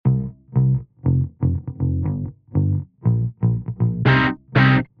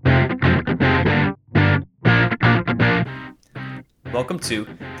Welcome to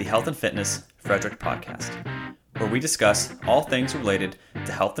the Health and Fitness Frederick podcast, where we discuss all things related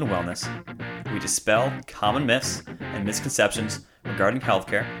to health and wellness. We dispel common myths and misconceptions regarding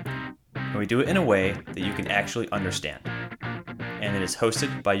healthcare, and we do it in a way that you can actually understand. And it is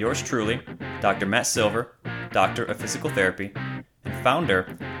hosted by yours truly, Dr. Matt Silver, Doctor of Physical Therapy, and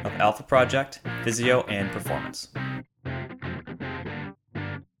founder of Alpha Project Physio and Performance.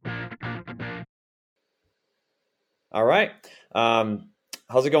 All right.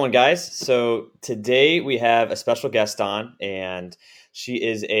 How's it going, guys? So today we have a special guest on, and she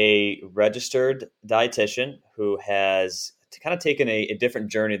is a registered dietitian who has kind of taken a different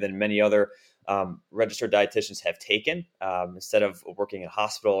journey than many other registered dietitians have taken. Instead of working in a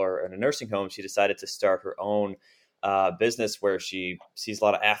hospital or in a nursing home, she decided to start her own business where she sees a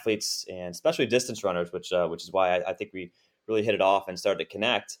lot of athletes and especially distance runners, which is why I think we really hit it off and started to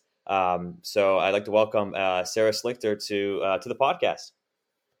connect. So I'd like to welcome Sarah Slichter to the podcast.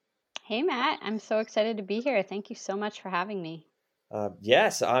 Hey Matt, I'm so excited to be here. Thank you so much for having me.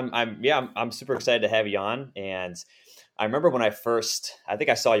 Yes, I'm super excited to have you on. And I remember when I think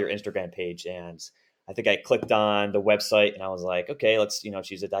I saw your Instagram page, and I think I clicked on the website, and I was like, okay,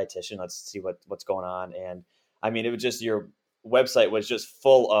 she's a dietitian. Let's see what's going on. And I mean, it was just your website was just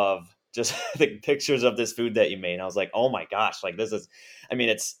full of just the pictures of this food that you made. And I was like, oh my gosh, like this is,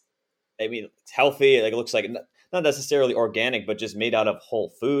 it's healthy. Like it looks like not necessarily organic, but just made out of whole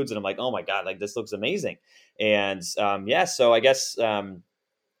foods. And I'm like, oh my God, like this looks amazing. And so I guess tell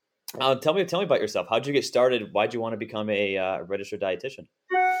me about yourself. How'd you get started? Why'd you want to become a registered dietitian?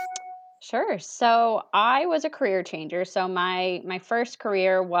 Sure. So I was a career changer. So my first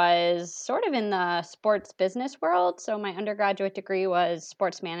career was sort of in the sports business world. So my undergraduate degree was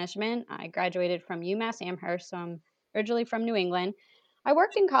sports management. I graduated from UMass Amherst. So I'm originally from New England. I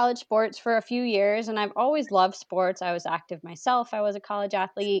worked in college sports for a few years, and I've always loved sports. I was active myself. I was a college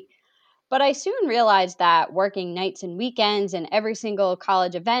athlete. But I soon realized that working nights and weekends and every single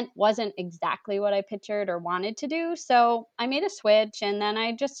college event wasn't exactly what I pictured or wanted to do. So I made a switch, and then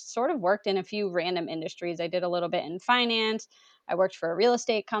I just sort of worked in a few random industries. I did a little bit in finance. I worked for a real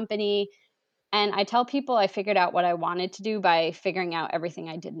estate company. And I tell people I figured out what I wanted to do by figuring out everything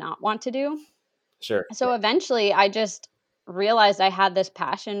I did not want to do. Sure. So eventually I just realized I had this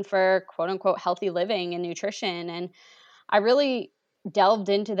passion for quote unquote healthy living and nutrition. And I really delved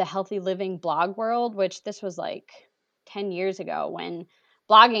into the healthy living blog world, which this was like 10 years ago when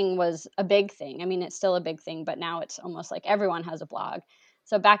blogging was a big thing. I mean, it's still a big thing, but now it's almost like everyone has a blog.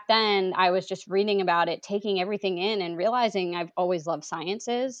 So back then, I was just reading about it, taking everything in, and realizing I've always loved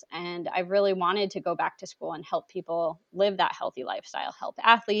sciences. And I really wanted to go back to school and help people live that healthy lifestyle, help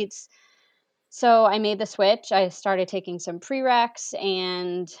athletes. So I made the switch. I started taking some prereqs,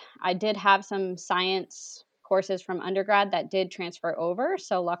 and I did have some science courses from undergrad that did transfer over.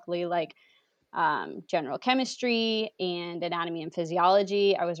 So luckily, like general chemistry and anatomy and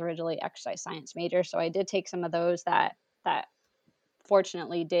physiology. I was originally exercise science major, so I did take some of those that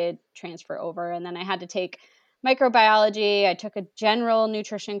fortunately did transfer over. And then I had to take microbiology. I took a general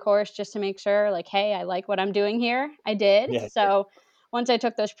nutrition course just to make sure, like, hey, I like what I'm doing here. I did. Yeah. So once I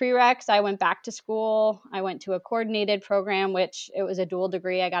took those prereqs, I went back to school. I went to a coordinated program, which it was a dual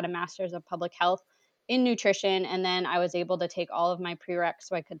degree. I got a master's of public health in nutrition, and then I was able to take all of my prereqs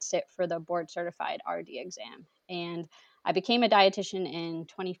so I could sit for the board certified RD exam. And I became a dietitian in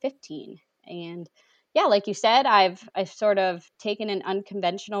 2015. And yeah, like you said, I've sort of taken an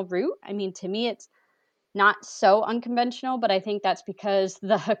unconventional route. I mean, to me, it's not so unconventional, but I think that's because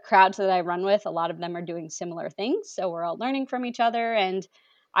the crowds that I run with, a lot of them are doing similar things. So we're all learning from each other. And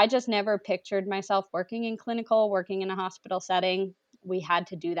I just never pictured myself working in a hospital setting. We had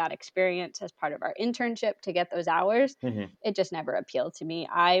to do that experience as part of our internship to get those hours. Mm-hmm. It just never appealed to me.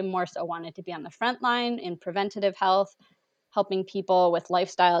 I more so wanted to be on the front line in preventative health, helping people with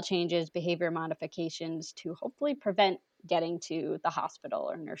lifestyle changes, behavior modifications to hopefully prevent getting to the hospital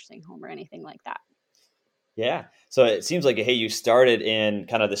or nursing home or anything like that. Yeah. So it seems like, hey, you started in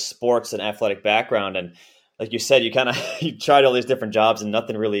kind of the sports and athletic background, and like you said, you kind of you tried all these different jobs, and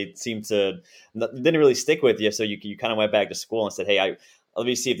nothing really didn't really stick with you. So you kind of went back to school and said, hey, let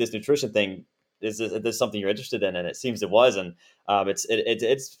me see if this nutrition thing is this something you're interested in, and it seems it was, and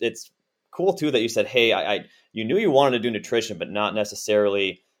it's cool too that you said, hey, you knew you wanted to do nutrition, but not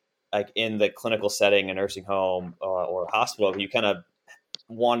necessarily like in the clinical setting, a nursing home or a hospital. You kind of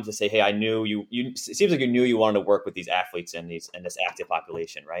wanted to say, hey, I knew you it seems like you knew you wanted to work with these athletes and this active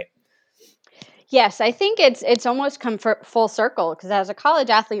population, right? Yes, I think it's almost come full circle because as a college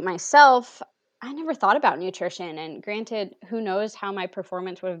athlete myself, I never thought about nutrition. And granted, who knows how my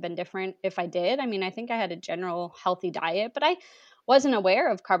performance would have been different if I did. I mean, I think I had a general healthy diet, but I wasn't aware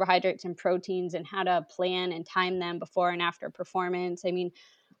of carbohydrates and proteins and how to plan and time them before and after performance. I mean,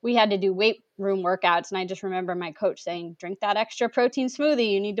 we had to do weight room workouts, and I just remember my coach saying, drink that extra protein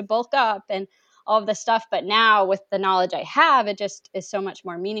smoothie, you need to bulk up, and all of this stuff. But now with the knowledge I have, it just is so much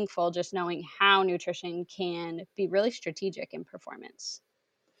more meaningful, just knowing how nutrition can be really strategic in performance.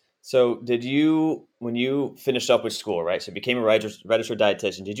 So did you, when you finished up with school, right? So you became a registered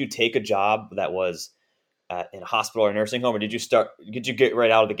dietitian, did you take a job that was in a hospital or a nursing home, or did you get right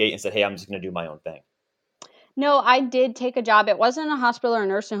out of the gate and said, hey, I'm just going to do my own thing? No, I did take a job. It wasn't a hospital or a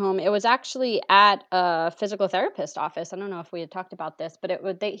nursing home. It was actually at a physical therapist office. I don't know if we had talked about this, but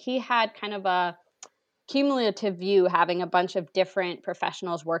he had kind of a cumulative view, having a bunch of different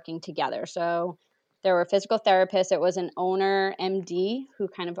professionals working together. So there were physical therapists. It was an owner MD who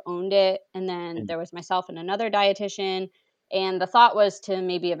kind of owned it. And then And there was myself and another dietitian. And the thought was to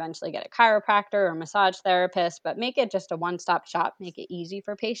maybe eventually get a chiropractor or massage therapist, but make it just a one-stop shop, make it easy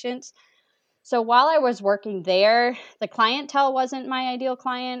for patients. So while I was working there, the clientele wasn't my ideal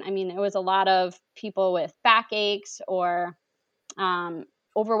client. I mean, it was a lot of people with backaches or um,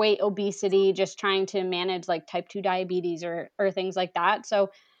 overweight, obesity, just trying to manage like type 2 diabetes or things like that. So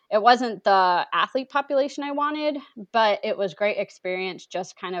it wasn't the athlete population I wanted, but it was great experience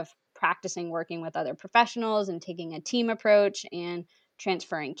just kind of practicing working with other professionals and taking a team approach and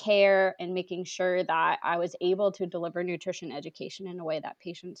transferring care and making sure that I was able to deliver nutrition education in a way that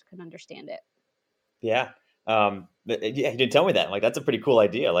patients could understand it. yeah. Yeah, you didn't tell me that. Like, that's a pretty cool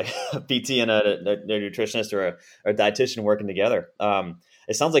idea. Like a PT and a nutritionist or a dietitian working together.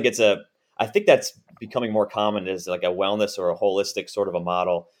 It sounds like I think that's becoming more common as like a wellness or a holistic sort of a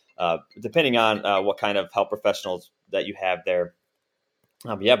model, depending on what kind of health professionals that you have there.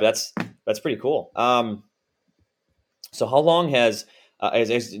 Yeah, but that's pretty cool. So how long is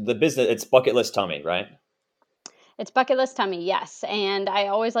the business? It's Bucket List Tummy, right? It's Bucket List Tummy, yes. And I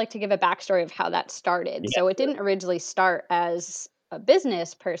always like to give a backstory of how that started. Yeah. So it didn't originally start as a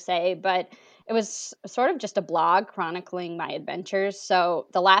business per se, but it was sort of just a blog chronicling my adventures. So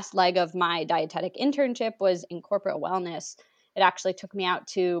the last leg of my dietetic internship was in corporate wellness. It actually took me out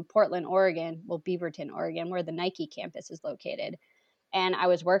to Portland, Oregon, well, Beaverton, Oregon, where the Nike campus is located. And I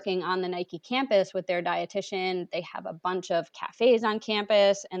was working on the Nike campus with their dietitian. They have a bunch of cafes on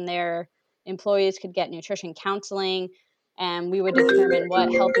campus, and their employees could get nutrition counseling. And we would determine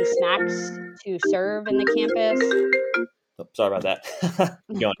what healthy snacks to serve in the campus. Oh, sorry about that.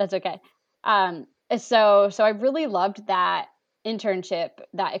 Keep going. That's okay. So I really loved that internship,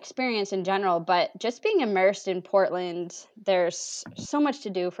 that experience in general, but just being immersed in Portland, there's so much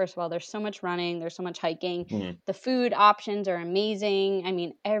to do. First of all, there's so much running, there's so much hiking. Mhm. The food options are amazing. I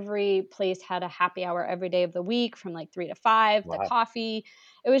mean, every place had a happy hour every day of the week from like 3 to 5, the Wow. coffee.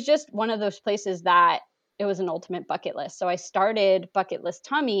 It was just one of those places that it was an ultimate bucket list. So I started Bucket List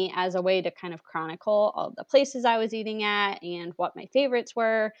Tummy as a way to kind of chronicle all the places I was eating at and what my favorites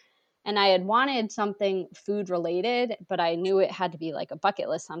were. And I had wanted something food related, but I knew it had to be like a bucket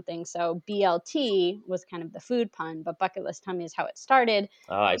list something. So BLT was kind of the food pun, but Bucket List Tummy is how it started.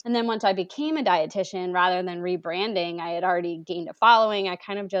 I And then once I became a dietitian, rather than rebranding, I had already gained a following. I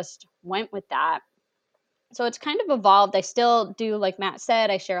kind of just went with that. So it's kind of evolved. I still do, like Matt said,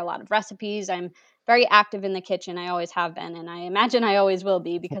 I share a lot of recipes. I'm very active in the kitchen. I always have been, and I imagine I always will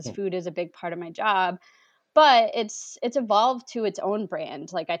be because food is a big part of my job. But it's evolved to its own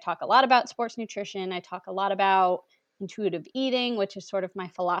brand. Like I talk a lot about sports nutrition. I talk a lot about intuitive eating, which is sort of my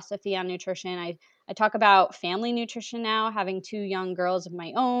philosophy on nutrition. I talk about family nutrition now, having 2 young girls of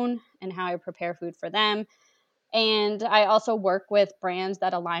my own and how I prepare food for them. And I also work with brands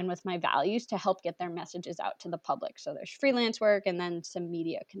that align with my values to help get their messages out to the public. So there's freelance work and then some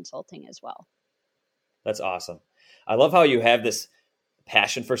media consulting as well. That's awesome. I love how you have this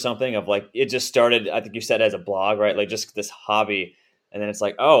passion for something of like it just started, I think you said as a blog, right? Like just this hobby. And then it's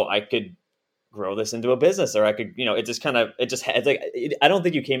like, oh, I could grow this into a business or I could, it just kind of, it just had like, I don't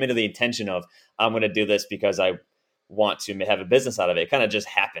think you came into the intention of, I'm going to do this because I want to have a business out of it. It kind of just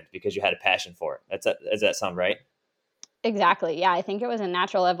happened because you had a passion for it. Does that sound right? Exactly. Yeah, I think it was a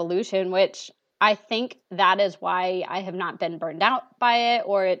natural evolution, which I think that is why I have not been burned out by it,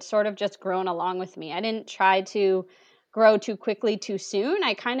 or it's sort of just grown along with me. I didn't try to grow too quickly too soon.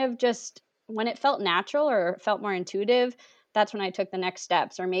 I kind of just, when it felt natural or felt more intuitive, that's when I took the next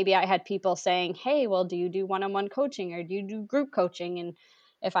steps. Or maybe I had people saying, hey, well, do you do one on one coaching or do you do group coaching? And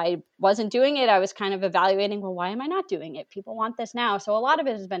if I wasn't doing it, I was kind of evaluating, well, why am I not doing it? People want this now. So a lot of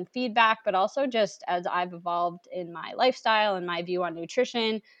it has been feedback, but also just as I've evolved in my lifestyle and my view on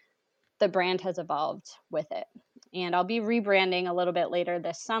nutrition, the brand has evolved with it. And I'll be rebranding a little bit later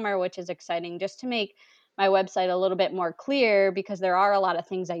this summer, which is exciting just to make my website a little bit more clear, because there are a lot of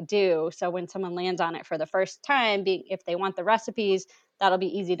things I do. So when someone lands on it for the first time, if they want the recipes, that'll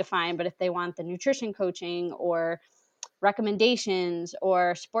be easy to find. But if they want the nutrition coaching or recommendations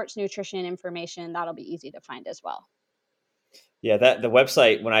or sports nutrition information, that'll be easy to find as well. Yeah, that the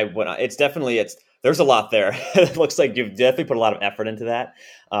website it's there's a lot there. It looks like you've definitely put a lot of effort into that.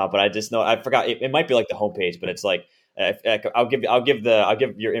 But I just know I forgot it might be like the homepage, but it's like I'll give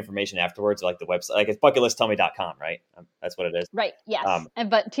your information afterwards, like the website, like it's bucketlisttummy.com, right? That's what it is. Right. Yes. Um,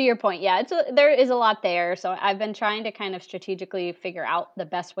 But to your point, yeah, there is a lot there. So I've been trying to kind of strategically figure out the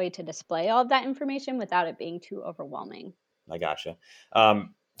best way to display all of that information without it being too overwhelming. I gotcha.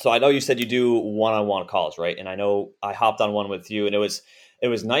 So I know you said you do one-on-one calls, right? And I know I hopped on one with you, and it was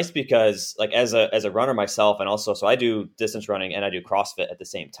nice because like as a runner myself, and also so I do distance running and I do CrossFit at the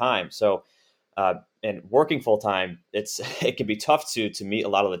same time. So and working full time, it can be tough to meet a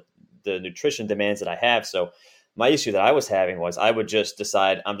lot of the nutrition demands that I have. So my issue that I was having was I would just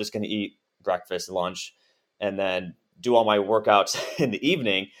decide I'm just going to eat breakfast, lunch, and then do all my workouts in the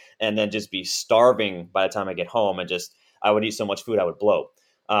evening, and then just be starving by the time I get home, and just I would eat so much food I would bloat.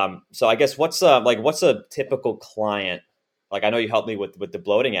 So I guess what's a typical client? Like I know you helped me with the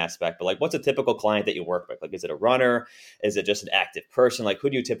bloating aspect, but like what's a typical client that you work with? Like is it a runner? Is it just an active person? Like who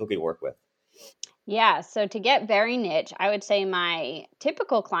do you typically work with? Yeah, so to get very niche, I would say my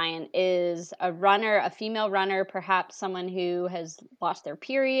typical client is a runner, a female runner, perhaps someone who has lost their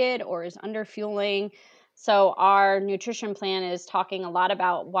period or is under fueling. So our nutrition plan is talking a lot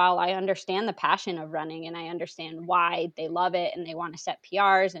about, while I understand the passion of running and I understand why they love it and they want to set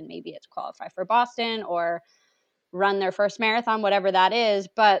PRs, and maybe it's qualify for Boston or run their first marathon, whatever that is.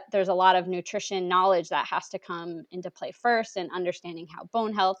 But there's a lot of nutrition knowledge that has to come into play first, and understanding how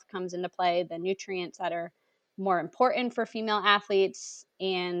bone health comes into play, the nutrients that are more important for female athletes,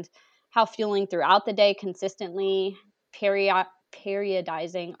 and how fueling throughout the day consistently,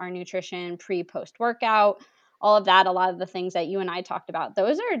 periodizing our nutrition post workout, all of that, a lot of the things that you and I talked about.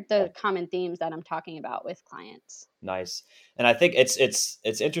 Those are the common themes that I'm talking about with clients. Nice. And I think it's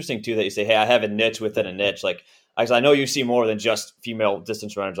interesting too that you say, "Hey, I have a niche within a niche." Like, I know you see more than just female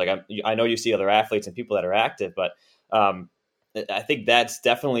distance runners. Like, I know you see other athletes and people that are active, but um, I think that's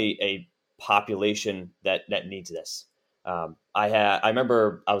definitely a population that needs this. I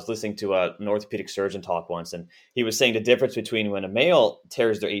remember I was listening to an orthopedic surgeon talk once, and he was saying the difference between when a male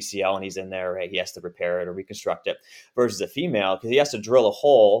tears their ACL and he's in there, right, he has to repair it or reconstruct it, versus a female, because he has to drill a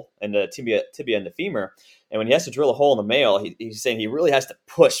hole in the tibia and the femur. And when he has to drill a hole in the male, he's saying he really has to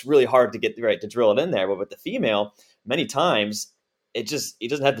push really hard to get right to drill it in there. But with the female, many times he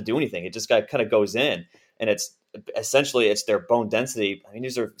doesn't have to do anything. It just kind of goes in, and it's essentially it's their bone density. I mean,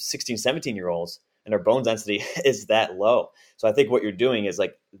 these are 16, 17-year-olds, and their bone density is that low. So I think what you're doing is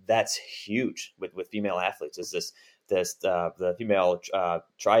like that's huge with female athletes. Is the female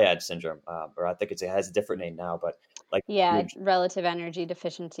triad syndrome, or I think it has a different name now, but like Yeah, huge. relative energy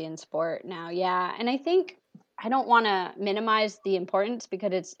deficiency in sport now. Yeah, and I think I don't want to minimize the importance,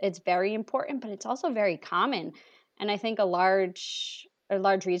 because it's very important, but it's also very common. And I think a large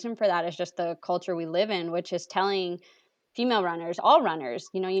reason for that is just the culture we live in, which is telling female runners, all runners,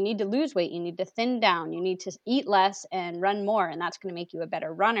 you need to lose weight, you need to thin down, you need to eat less and run more, and that's going to make you a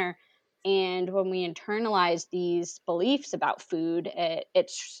better runner. And when we internalize these beliefs about food, it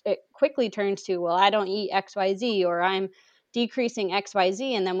quickly turns to, well, I don't eat XYZ, or I'm decreasing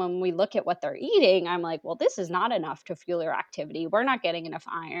XYZ. And then when we look at what they're eating, I'm like, well, this is not enough to fuel your activity. We're not getting enough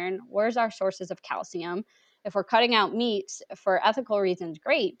iron. Where's our sources of calcium? If we're cutting out meats for ethical reasons,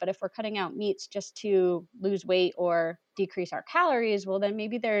 great. But if we're cutting out meats just to lose weight or decrease our calories, well, then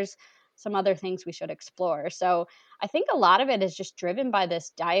maybe there's some other things we should explore. So I think a lot of it is just driven by this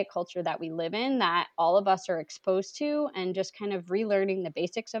diet culture that we live in, that all of us are exposed to, and just kind of relearning the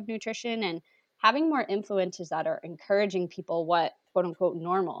basics of nutrition and having more influences that are encouraging people what quote unquote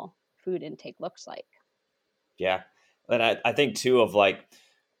normal food intake looks like. Yeah. And I think too of like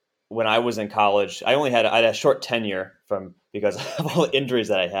when I was in college, I had a short tenure from because of all the injuries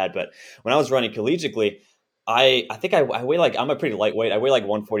that I had. But when I was running collegiately, I think I weigh like I'm a pretty lightweight. I weigh like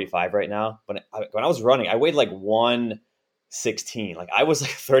 145 right now. But when I was running, I weighed like 116. Like I was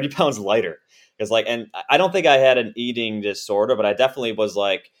like 30 pounds lighter. Because like, and I don't think I had an eating disorder, but I definitely was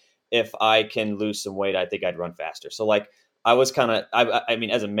like, if I can lose some weight, I think I'd run faster. So like I was kind of, I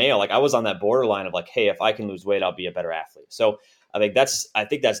mean, as a male, like I was on that borderline of like, hey, if I can lose weight, I'll be a better athlete. So I think that's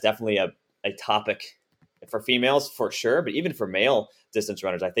definitely a topic for females for sure, but even for male distance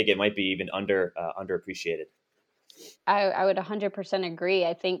runners, I think it might be even underappreciated. I would 100% agree.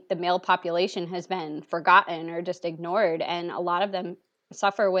 I think the male population has been forgotten or just ignored. And a lot of them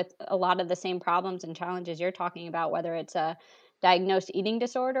suffer with a lot of the same problems and challenges you're talking about, whether it's a diagnosed eating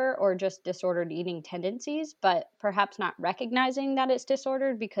disorder or just disordered eating tendencies, but perhaps not recognizing that it's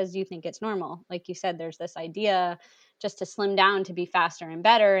disordered because you think it's normal. Like you said, there's this idea just to slim down to be faster and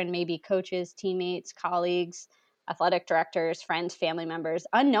better, and maybe coaches, teammates, colleagues, athletic directors, friends, family members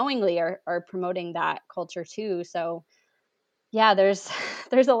unknowingly are promoting that culture too. So yeah, there's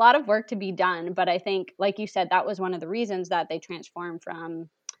there's a lot of work to be done, but I think, like you said, that was one of the reasons that they transformed from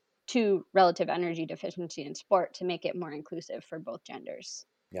to relative energy deficiency in sport to make it more inclusive for both genders.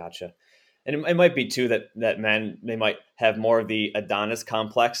 Gotcha. And it might be too that men, they might have more of the Adonis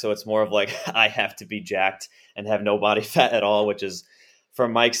complex, so it's more of like I have to be jacked and have no body fat at all, which is,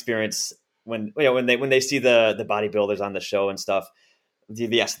 from my experience, when they see the bodybuilders on the show and stuff,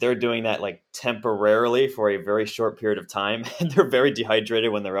 yes, they're doing that like temporarily for a very short period of time, and they're very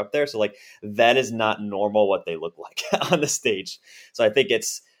dehydrated when they're up there. So like that is not normal what they look like on the stage. So I think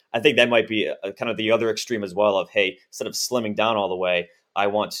that might be kind of the other extreme as well of, hey, instead of slimming down all the way, I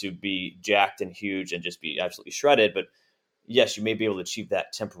want to be jacked and huge and just be absolutely shredded. But yes, you may be able to achieve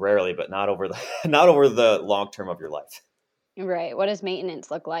that temporarily, but not over the not over the long term of your life. Right. What does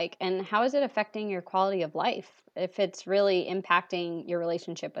maintenance look like? And how is it affecting your quality of life? If it's really impacting your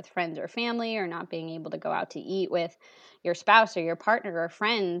relationship with friends or family, or not being able to go out to eat with your spouse or your partner or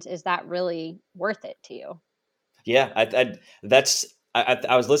friends, is that really worth it to you? Yeah,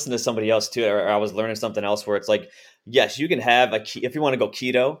 I was listening to somebody else too, or I was learning something else where it's like, yes, you can have if you want to go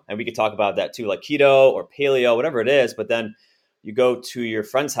keto, and we could talk about that too, like keto or paleo, whatever it is. But then you go to your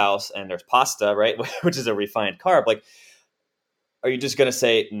friend's house and there's pasta, right, which is a refined carb. Like, are you just gonna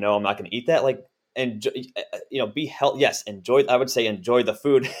say no? I'm not gonna eat that. Like, and be healthy. Yes, enjoy. I would say enjoy the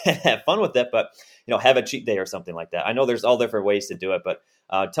food and have fun with it, but have a cheat day or something like that. I know there's all different ways to do it, but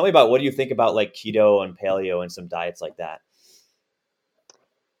tell me about, what do you think about like keto and paleo and some diets like that?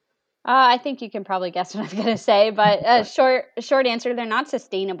 I think you can probably guess what I'm going to say, but short answer, they're not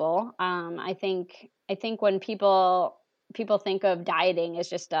sustainable. I think when people think of dieting as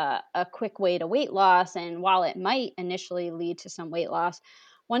just a quick way to weight loss, and while it might initially lead to some weight loss,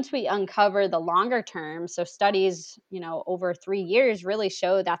 once we uncover the longer term, so studies, over 3 years really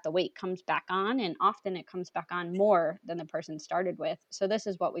show that the weight comes back on, and often it comes back on more than the person started with. So this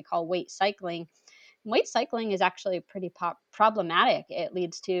is what we call weight cycling. Weight cycling is actually pretty problematic. It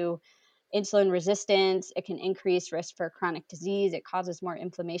leads to insulin resistance. It can increase risk for chronic disease. It causes more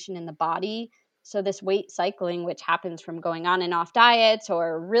inflammation in the body. So, this weight cycling, which happens from going on and off diets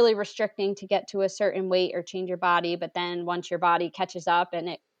or really restricting to get to a certain weight or change your body, but then once your body catches up and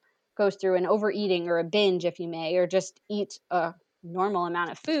it goes through an overeating or a binge, if you may, or just eat a normal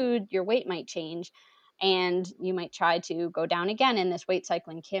amount of food, your weight might change and you might try to go down again. And this weight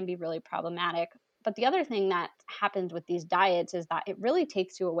cycling can be really problematic. But the other thing that happens with these diets is that it really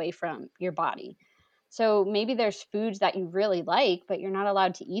takes you away from your body. So maybe there's foods that you really like, but you're not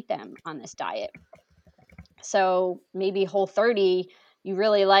allowed to eat them on this diet. So maybe Whole30, you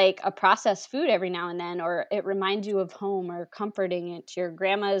really like a processed food every now and then, or it reminds you of home or comforting. It's your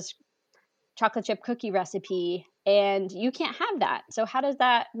grandma's chocolate chip cookie recipe, and you can't have that. So how does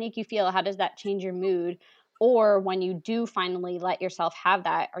that make you feel? How does that change your mood? Or when you do finally let yourself have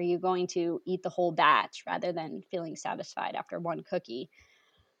that, are you going to eat the whole batch rather than feeling satisfied after one cookie?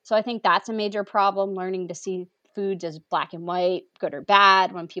 So I think that's a major problem, learning to see foods as black and white, good or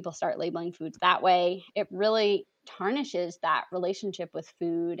bad. When people start labeling foods that way, it really tarnishes that relationship with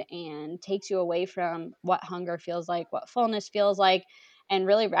food and takes you away from what hunger feels like, what fullness feels like, and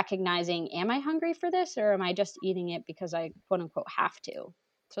really recognizing, am I hungry for this, or am I just eating it because I quote unquote have to?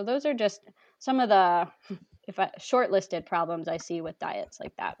 So those are just some of the if I shortlisted problems I see with diets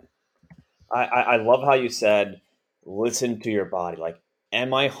like that. I love how you said, listen to your body. Like,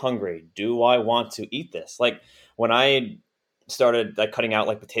 am I hungry? Do I want to eat this? Like, when I started like cutting out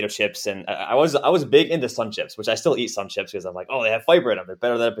like potato chips, and I was big into Sun Chips, which I still eat Sun Chips because I'm like, oh, they have fiber in them. They're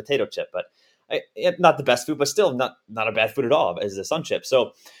better than a potato chip, but not the best food, but still not a bad food at all as a Sun Chip.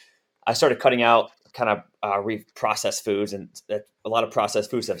 So I started cutting out kind of processed foods, and a lot of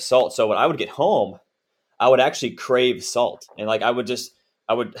processed foods have salt. So when I would get home, I would actually crave salt, and like I would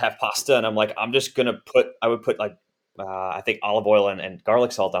have pasta, and I'm like, I would put like I think olive oil and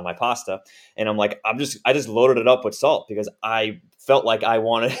garlic salt on my pasta, and I'm like, I just loaded it up with salt because I felt like I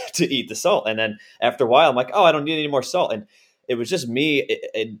wanted to eat the salt, and then after a while, I'm like, oh, I don't need any more salt, and it was just me.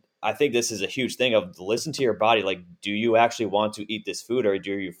 I think this is a huge thing of listen to your body. Like, do you actually want to eat this food, or are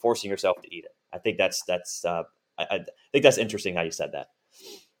you forcing yourself to eat it? I think I think that's interesting how you said that.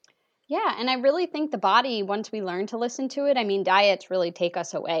 Yeah, and I really think the body, once we learn to listen to it, I mean, diets really take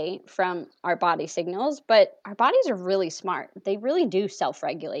us away from our body signals, but our bodies are really smart. They really do self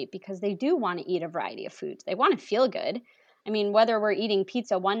regulate because they do want to eat a variety of foods. They want to feel good. I mean, whether we're eating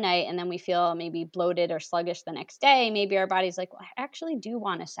pizza one night and then we feel maybe bloated or sluggish the next day, maybe our body's like, well, I actually do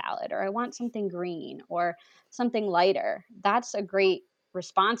want a salad, or I want something green or something lighter. That's a great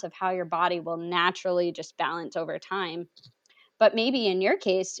response of how your body will naturally just balance over time. But maybe in your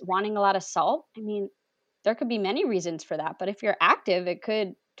case, wanting a lot of salt, I mean, there could be many reasons for that. But if you're active, it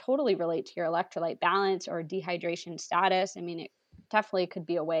could totally relate to your electrolyte balance or dehydration status. I mean, it definitely could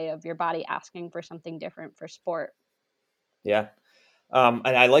be a way of your body asking for something different for sport. Yeah. And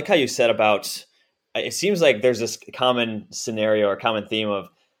I like how you said about, it seems like there's this common scenario or common theme of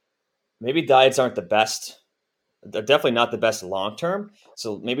maybe diets aren't the best. They're definitely not the best long term.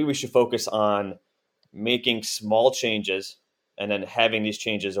 So maybe we should focus on making small changes and then having these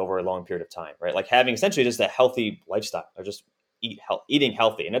changes over a long period of time, right? Like having essentially just a healthy lifestyle or just eating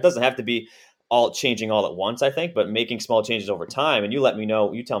healthy. And it doesn't have to be all changing all at once, I think, but making small changes over time. And you let me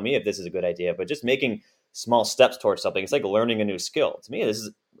know, you tell me if this is a good idea, but just making small steps towards something. It's like learning a new skill. To me, this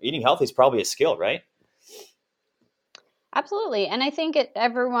is eating healthy is probably a skill, right? Absolutely. And I think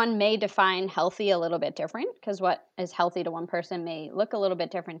everyone may define healthy a little bit different because what is healthy to one person may look a little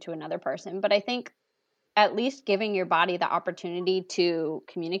bit different to another person. But I think at least giving your body the opportunity to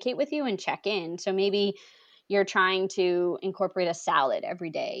communicate with you and check in. So maybe you're trying to incorporate a salad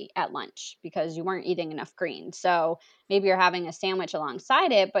every day at lunch because you weren't eating enough greens. So maybe you're having a sandwich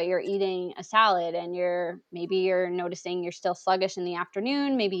alongside it, but you're eating a salad and you're noticing you're still sluggish in the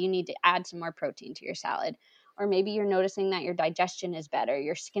afternoon. Maybe you need to add some more protein to your salad. Or maybe you're noticing that your digestion is better,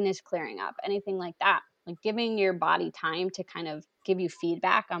 your skin is clearing up, anything like that. Like giving your body time to kind of give you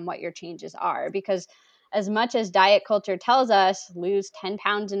feedback on what your changes are. Because as much as diet culture tells us lose 10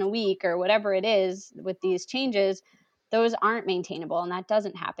 pounds in a week or whatever it is with these changes, those aren't maintainable and that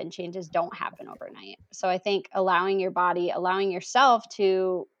doesn't happen. Changes don't happen overnight. So I think allowing your body, allowing yourself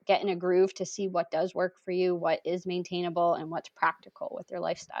to get in a groove to see what does work for you, what is maintainable, and what's practical with your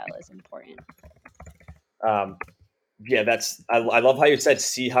lifestyle is important. Um, yeah, I love how you said,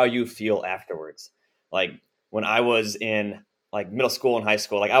 see how you feel afterwards. Like when I was in like middle school and high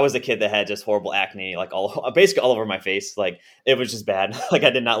school, like I was the kid that had just horrible acne, like basically all over my face. Like it was just bad. Like I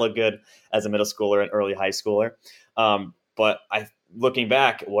did not look good as a middle schooler and early high schooler. But looking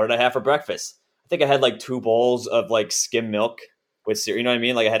back, what did I have for breakfast? I think I had like 2 bowls of like skim milk with cereal. You know what I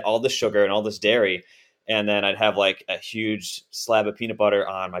mean? Like I had all this sugar and all this dairy, and then I'd have like a huge slab of peanut butter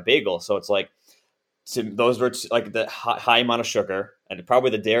on my bagel. So it's like, so those were like the high amount of sugar, and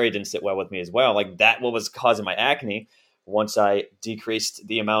probably the dairy didn't sit well with me as well. Like that, what was causing my acne. Once I decreased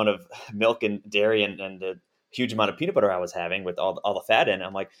the amount of milk and dairy and the huge amount of peanut butter I was having with all the fat in,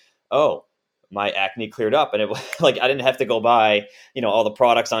 I'm like, oh, my acne cleared up, and it was like I didn't have to go buy all the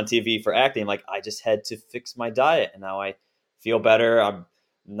products on TV for acne. I'm like, I just had to fix my diet, and now I feel better. I'm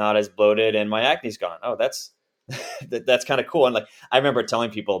not as bloated, and my acne's gone. Oh, that's that's kind of cool. And like, I remember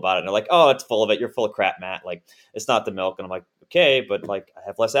telling people about it and they're like, oh, it's full of it. You're full of crap, Matt. Like it's not the milk. And I'm like, okay, but like I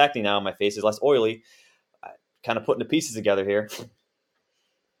have less acne now. My face is less oily. I kind of putting the pieces together here.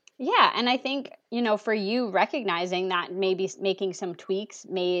 Yeah, and I think, for you recognizing that maybe making some tweaks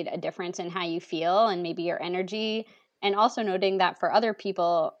made a difference in how you feel and maybe your energy, and also noting that for other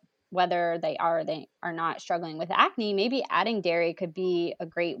people, whether they are not struggling with acne, maybe adding dairy could be a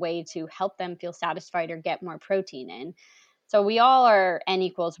great way to help them feel satisfied or get more protein in. So we all are N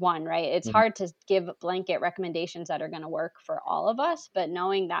equals one, right? It's Mhm. hard to give blanket recommendations that are going to work for all of us, but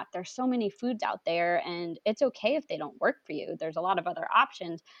knowing that there's so many foods out there and it's okay if they don't work for you. There's a lot of other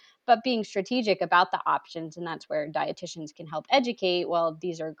options, but being strategic about the options, and that's where dietitians can help educate. Well,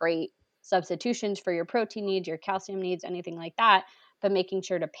 these are great substitutions for your protein needs, your calcium needs, anything like that. But making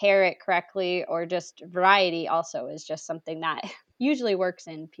sure to pair it correctly or just variety also is just something that usually works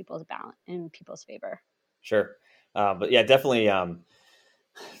in people's balance, in people's favor. Sure. But yeah, definitely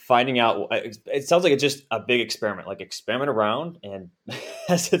finding out. It sounds like it's just a big experiment, like experiment around and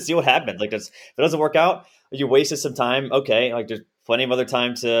see what happens. Like if it doesn't work out, you wasted some time. Okay. Like there's plenty of other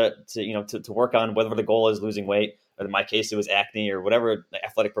time to work on whether the goal is losing weight, or in my case, it was acne or whatever, like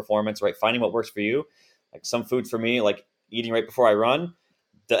athletic performance, right? Finding what works for you. Like some food for me, like eating right before I run,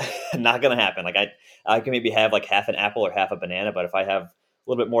 not going to happen. Like I can maybe have like half an apple or half a banana, but if I have a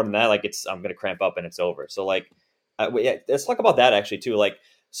little bit more than that, like I'm going to cramp up and it's over. So like, yeah, let's talk about that actually too. Like,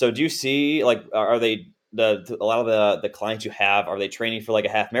 so do you see like, are they a lot of the clients you have, are they training for like a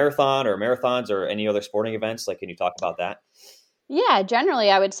half marathon or marathons or any other sporting events? Like, can you talk about that? Yeah,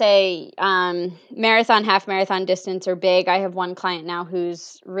 generally, I would say marathon, half marathon distance are big. I have one client now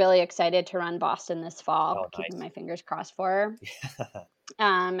who's really excited to run Boston this fall, Oh, keeping nice. my fingers crossed for her.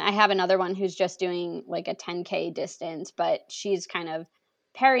 I have another one who's just doing like a 10K distance, but she's kind of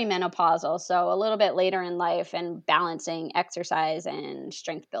perimenopausal, so a little bit later in life, and balancing exercise and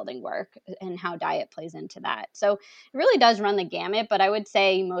strength building work and how diet plays into that. So it really does run the gamut, but I would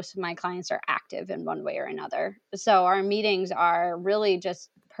say most of my clients are active in one way or another. So our meetings are really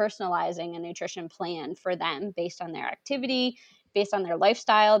just personalizing a nutrition plan for them based on their activity, based on their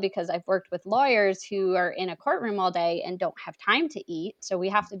lifestyle, because I've worked with lawyers who are in a courtroom all day and don't have time to eat. So we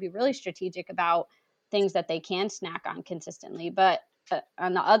have to be really strategic about things that they can snack on consistently. But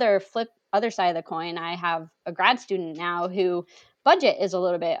on the other side of the coin, I have a grad student now who budget is a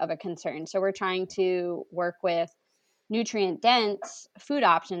little bit of a concern. So we're trying to work with nutrient dense food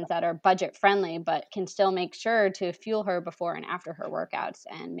options that are budget friendly, but can still make sure to fuel her before and after her workouts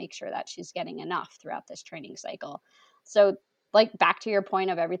and make sure that she's getting enough throughout this training cycle. So, like, back to your point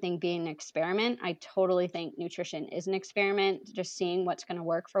of everything being an experiment, I totally think nutrition is an experiment, just seeing what's going to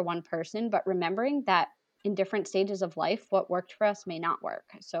work for one person, but remembering that in different stages of life, what worked for us may not work.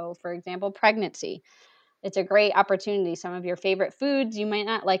 So, for example, pregnancy, it's a great opportunity. Some of your favorite foods you might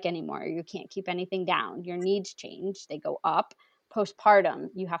not like anymore. You can't keep anything down. Your needs change, they go up. Postpartum,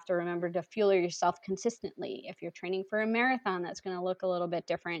 you have to remember to fuel yourself consistently. If you're training for a marathon, that's going to look a little bit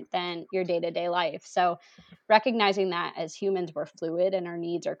different than your day to day life. So, recognizing that as humans, we're fluid and our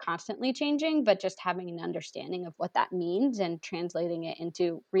needs are constantly changing, but just having an understanding of what that means and translating it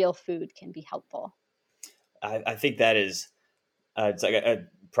into real food can be helpful. I think that is, it's like a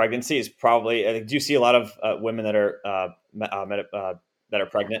pregnancy is probably. Do you see a lot of women that are that are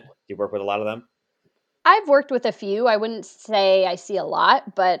pregnant? Do you work with a lot of them? I've worked with a few. I wouldn't say I see a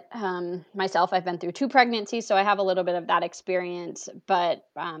lot, but myself, I've been through 2 pregnancies, so I have a little bit of that experience. But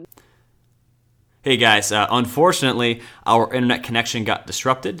Hey guys, unfortunately, our internet connection got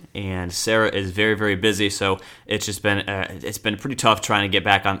disrupted, and Sarah is very, very busy. So it's been pretty tough trying to get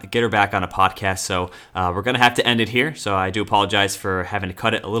her back on a podcast. So we're gonna have to end it here. So I do apologize for having to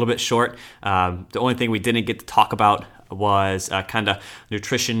cut it a little bit short. The only thing we didn't get to talk about was kind of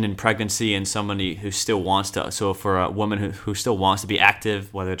nutrition and pregnancy, and somebody who still wants to. So for a woman who still wants to be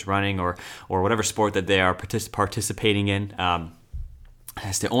active, whether it's running or whatever sport that they are participating in.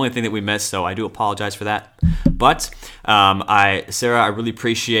 That's the only thing that we missed, so I do apologize for that. But Sarah, I really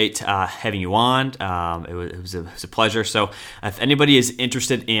appreciate having you on. It was a pleasure. So if anybody is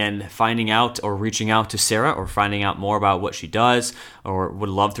interested in finding out or reaching out to Sarah or finding out more about what she does or would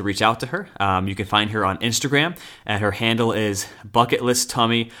love to reach out to her, you can find her on Instagram, and her handle is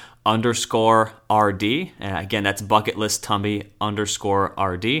bucketlisttummy_RD. Again, that's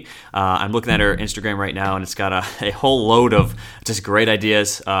bucketlisttummy_RD. I'm looking at her Instagram right now, and it's got a whole load of just great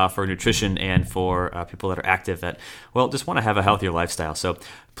ideas for nutrition and for people that are active that, well, just want to have a healthier lifestyle. So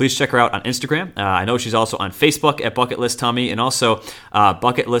please check her out on Instagram. I know she's also on Facebook at Bucket List Tummy, and also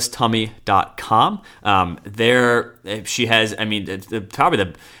bucketlisttummy.com. There she has,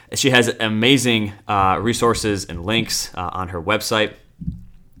 she has amazing resources and links on her website.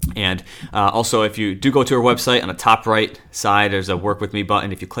 And also, if you do go to her website, on the top right side, there's a Work With Me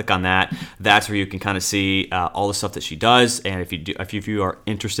button. If you click on that, that's where you can kind of see all the stuff that she does. And if you are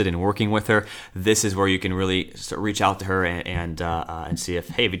interested in working with her, this is where you can really reach out to her and see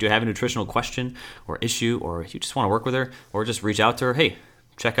if you do have a nutritional question or issue, or if you just want to work with her, or just reach out to her. Hey,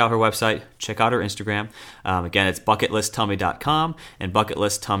 check out her website, check out her Instagram. Again, it's bucketlisttummy.com and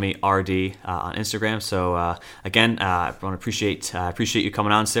bucketlisttummyrd on Instagram. So again, I want to appreciate you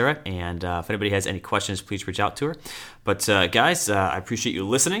coming on, Sarah. And if anybody has any questions, please reach out to her. But guys, I appreciate you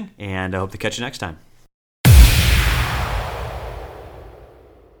listening, and I hope to catch you next time.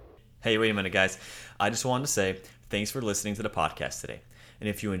 Hey, wait a minute, guys. I just wanted to say thanks for listening to the podcast today. And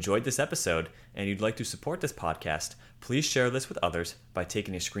if you enjoyed this episode and you'd like to support this podcast, please share this with others by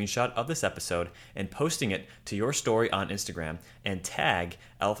taking a screenshot of this episode and posting it to your story on Instagram and tag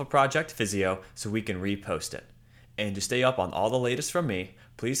Alpha Project Physio so we can repost it. And to stay up on all the latest from me,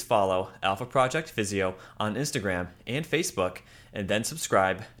 please follow Alpha Project Physio on Instagram and Facebook, and then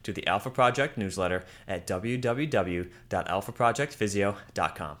subscribe to the Alpha Project newsletter at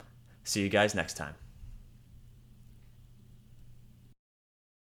www.alphaprojectphysio.com. See you guys next time.